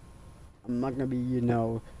 nah, I'm not gonna be, you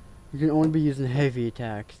can only be using heavy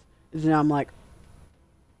attacks. And then I'm like,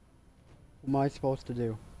 what am I supposed to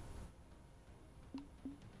do?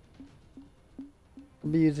 I'll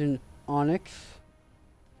be using Onyx.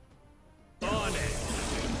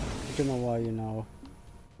 Onyx. I don't know why,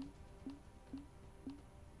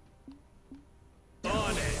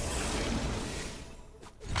 Onyx.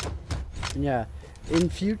 And yeah, in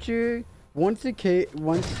future, once the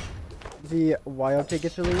wild update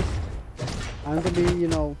gets released, I'm gonna be, don't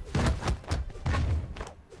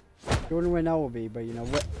know when that will be, but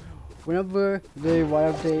whenever the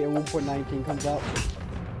wild update in 1.19 comes out,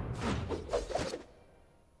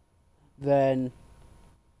 then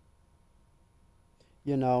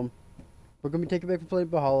we're gonna be taking back from playing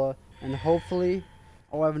Brawlhalla, and hopefully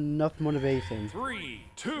I'll have enough motivation 3,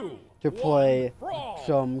 2, to play brawl.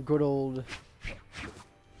 some good old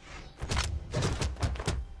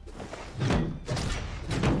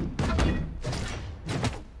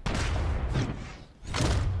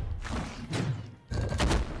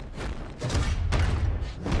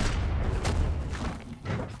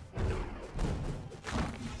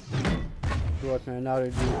man, now to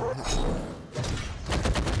do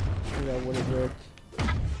that would have worked.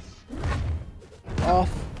 Off.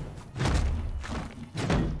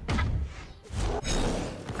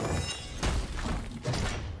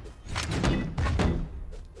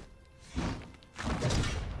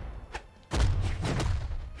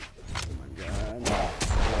 Oh my god.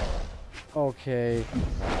 Okay.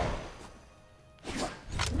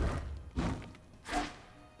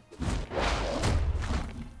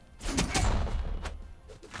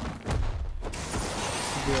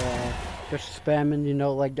 Yeah, just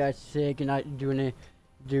spamming, like that's sick, and not doing.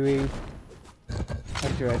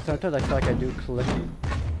 That's right. Sometimes I feel like I do clicking.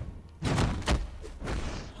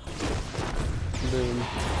 Boom.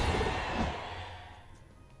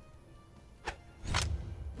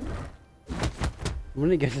 I'm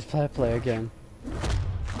gonna get this play again.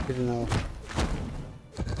 Good to know.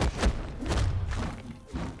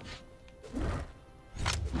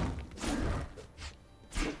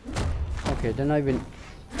 Okay, then I even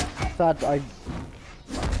thought I.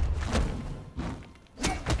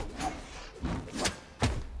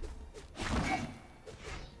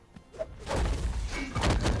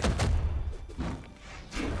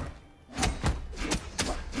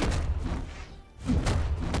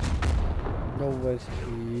 No, was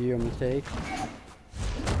your mistake.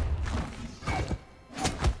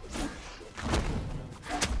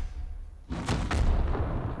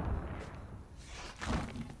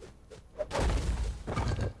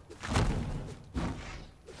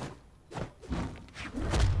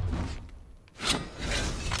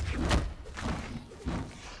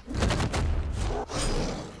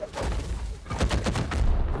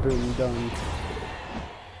 Boom, done.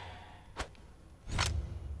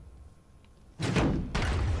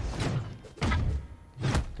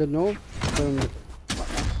 No.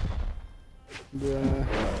 Yeah.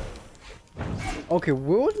 Okay,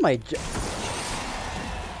 where was my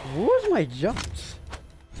jumps?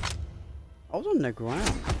 I was on the ground.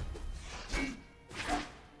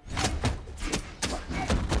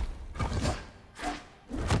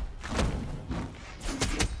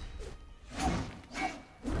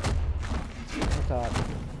 What's up?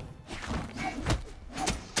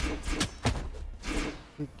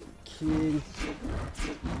 Freaking.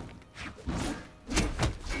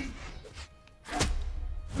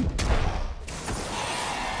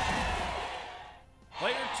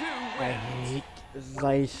 Player 2 I wins. hate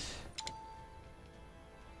Zeiss.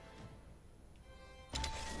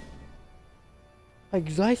 Like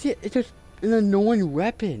Zeiss, it's just an annoying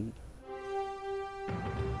weapon.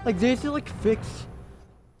 Like they should fix.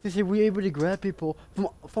 They say we're able to grab people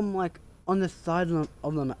from like on the side of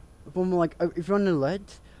them, from like if you're on the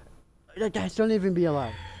ledge, like that shouldn't even be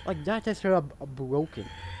allowed. Like that's just straight up broken.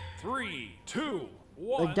 3, 2,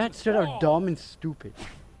 1. Like that's straight up dumb and stupid.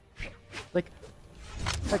 Like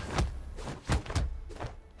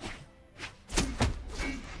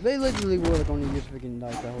They literally were like only use freaking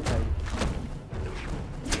dice the whole time.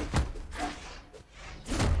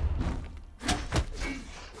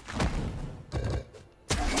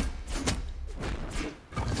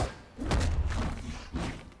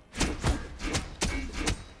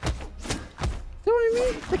 See what I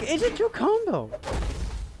mean? Like, is it your combo?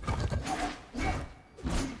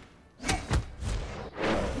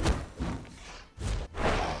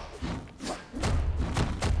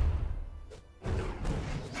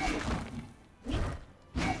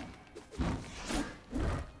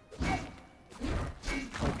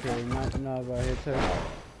 Okay, not about here too.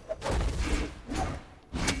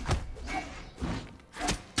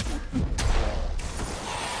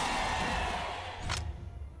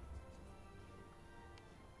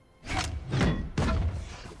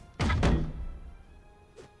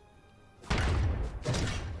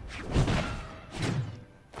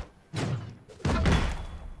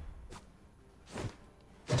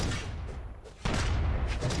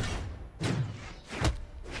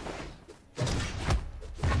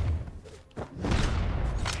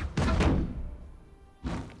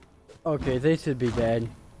 Okay, they should be dead.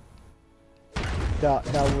 That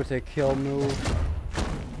was a kill move.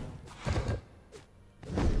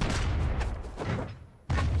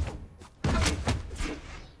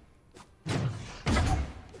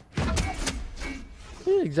 This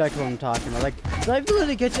is exactly what I'm talking about. Like, the ability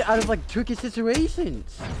to get you out of like tricky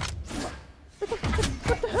situations.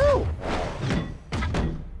 What the hell?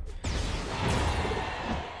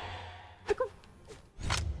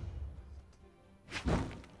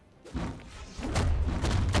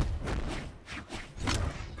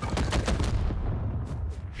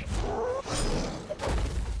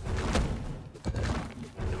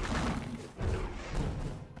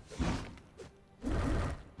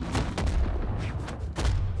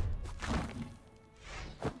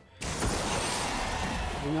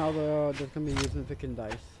 Now they're just gonna be using freaking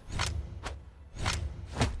dice.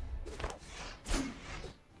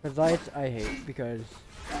 Cause dice I hate because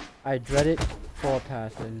I dread it for a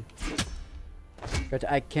person. Because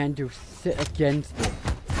I can't do sit against it.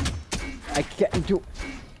 I can't do.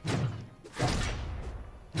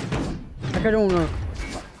 Like I don't know.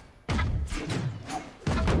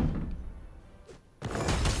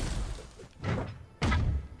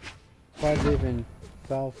 Why they even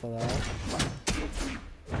fell for that?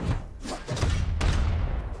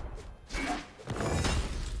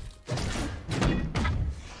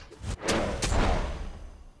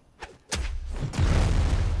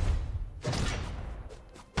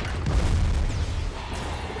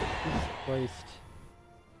 Waste.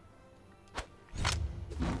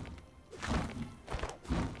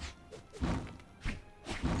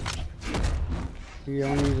 He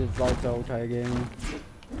only uses lights out again.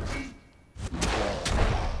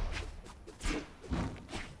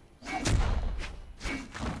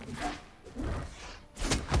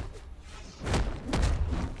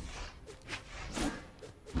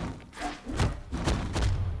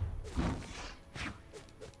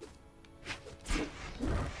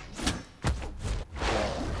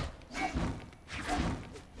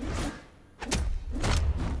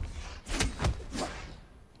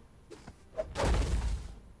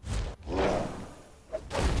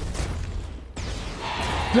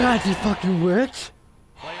 That just fucking worked!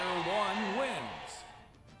 Player 1 wins.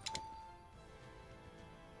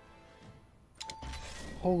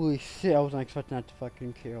 Holy shit, I wasn't expecting that to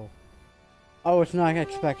fucking kill. I was not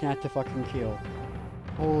expecting that to fucking kill.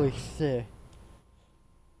 Holy shit.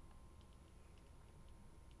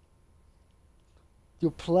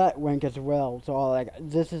 Your plat went as well, so like,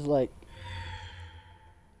 this is like...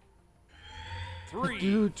 3,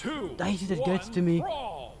 Dude, 2, that just 1, gets to me.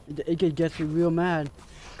 brawl. It gets me real mad.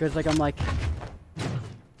 Because like, I'm like...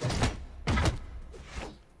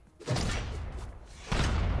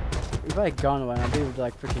 If I had gone away, I'd be able to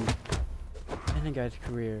like freaking end the guy's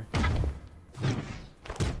career.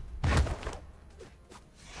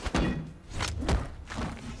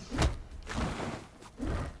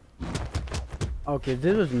 Okay,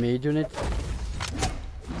 this was me doing it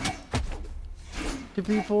to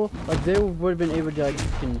people. Like they would have been able to like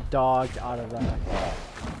freaking dodge out of that.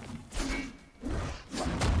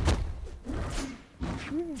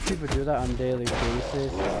 People do that on a daily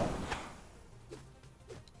basis.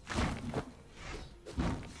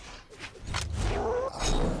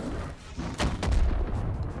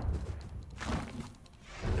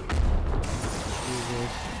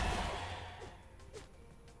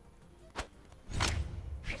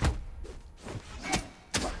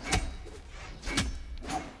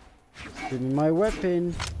 Give me my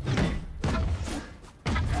weapon.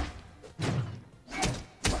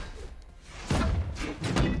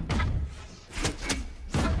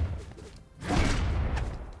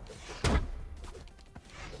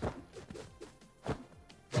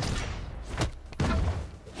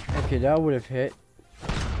 Okay, that would have hit.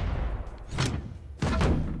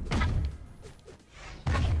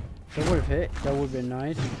 That would have hit. That would have been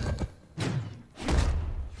nice.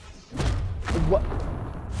 What?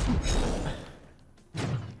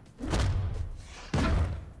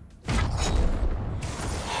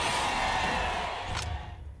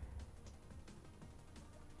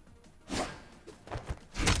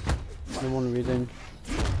 No one reason.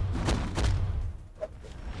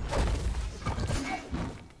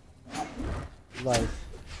 Life.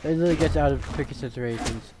 It really gets out of tricky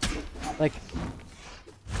situations. Like,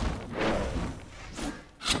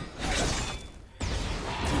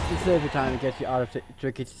 it's every time it gets you out of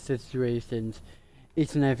tricky situations.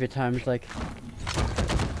 Each and every time it's like,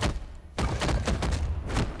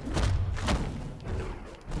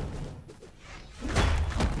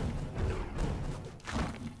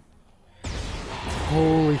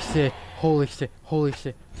 holy shit, holy shit, holy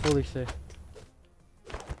shit, holy shit.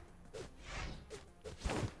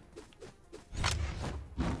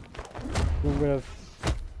 We would have.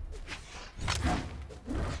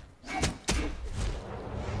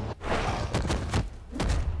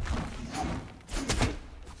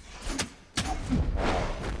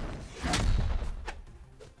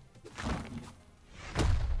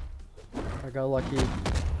 I got lucky.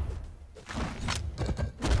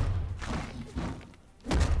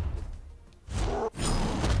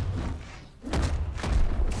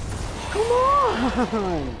 Come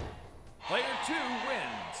on! Player 2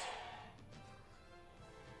 wins.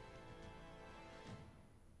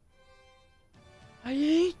 I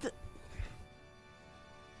hate that.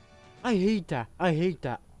 I hate that. I hate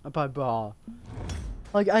that about Brawl.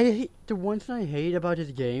 Like, I hate the one thing I hate about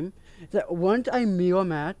this game is that once I mirror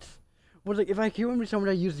match, was like if I kill him with someone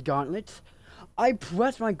that uses gauntlets, I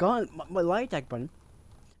press my light attack button.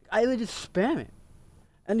 I literally just spam it,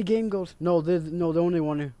 and the game goes, no, there's no the only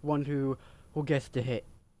one who gets the hit.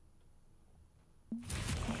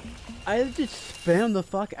 I just spam the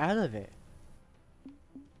fuck out of it.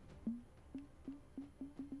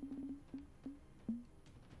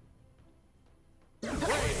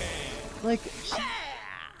 Like,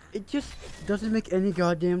 it just doesn't make any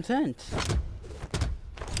goddamn sense.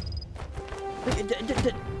 Like,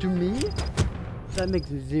 to me, that makes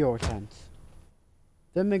 0 sense.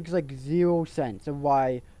 That makes like 0 sense of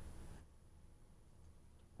why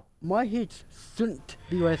my hits shouldn't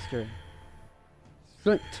be Western.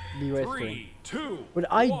 Shouldn't be Western. 3, 2, But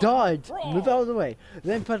I 1, dodged, brawl. move out of the way,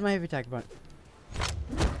 then press my heavy attack button.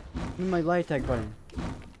 And my light attack button.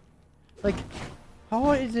 Like, how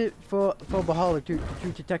hard is it for Brawlhalla to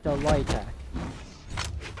detect a light attack?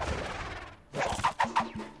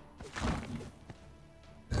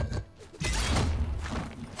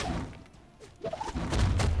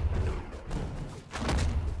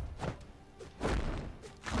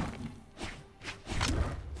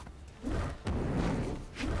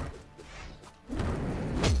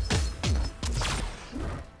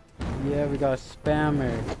 Yeah, we got a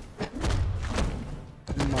spammer.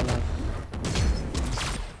 Mother.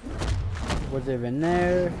 Was it even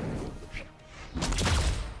there?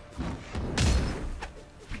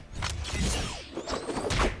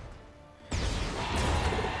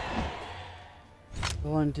 I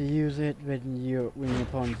want to use it when your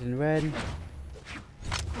opponent's in red.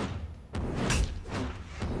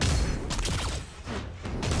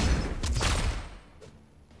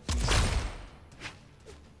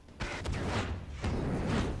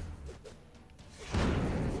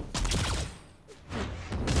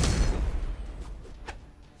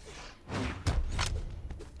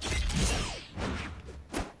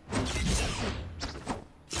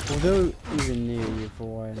 Although even near you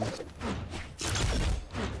for one.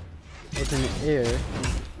 It's in the air.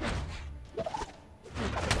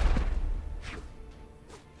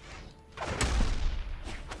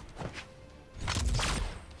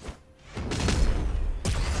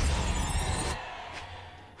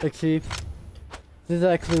 Like, see, this is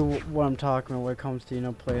actually what I'm talking about when it comes to, you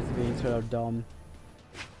know, players being sort of dumb.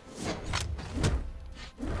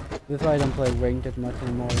 This is why I don't play ranked as much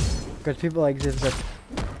anymore. Because people like this that...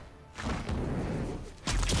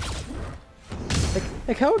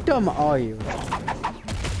 Like, how dumb are you?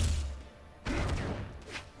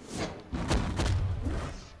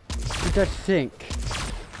 You just think.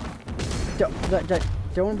 Don't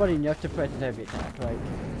nobody enough to press heavy attack, like...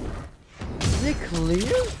 Is it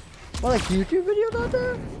clear? What, like YouTube videos out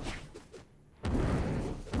there?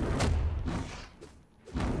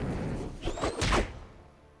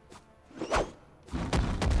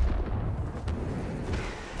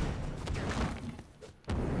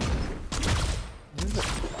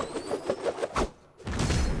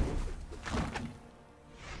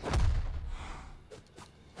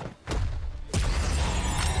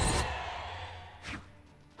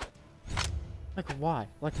 Like why?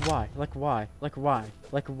 Like why? Like why? Like why?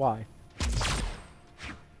 Like why?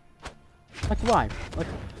 Like why?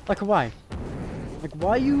 Like why? Like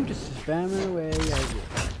why you just spamming away as you?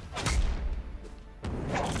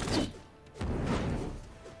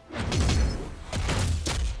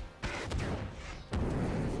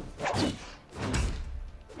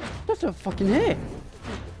 That's a fucking hit.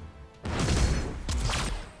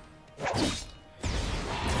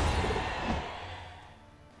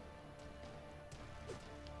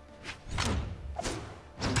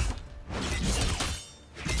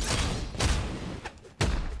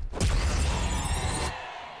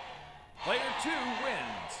 Player 2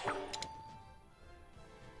 wins.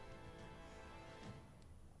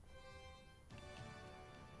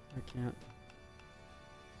 I can't.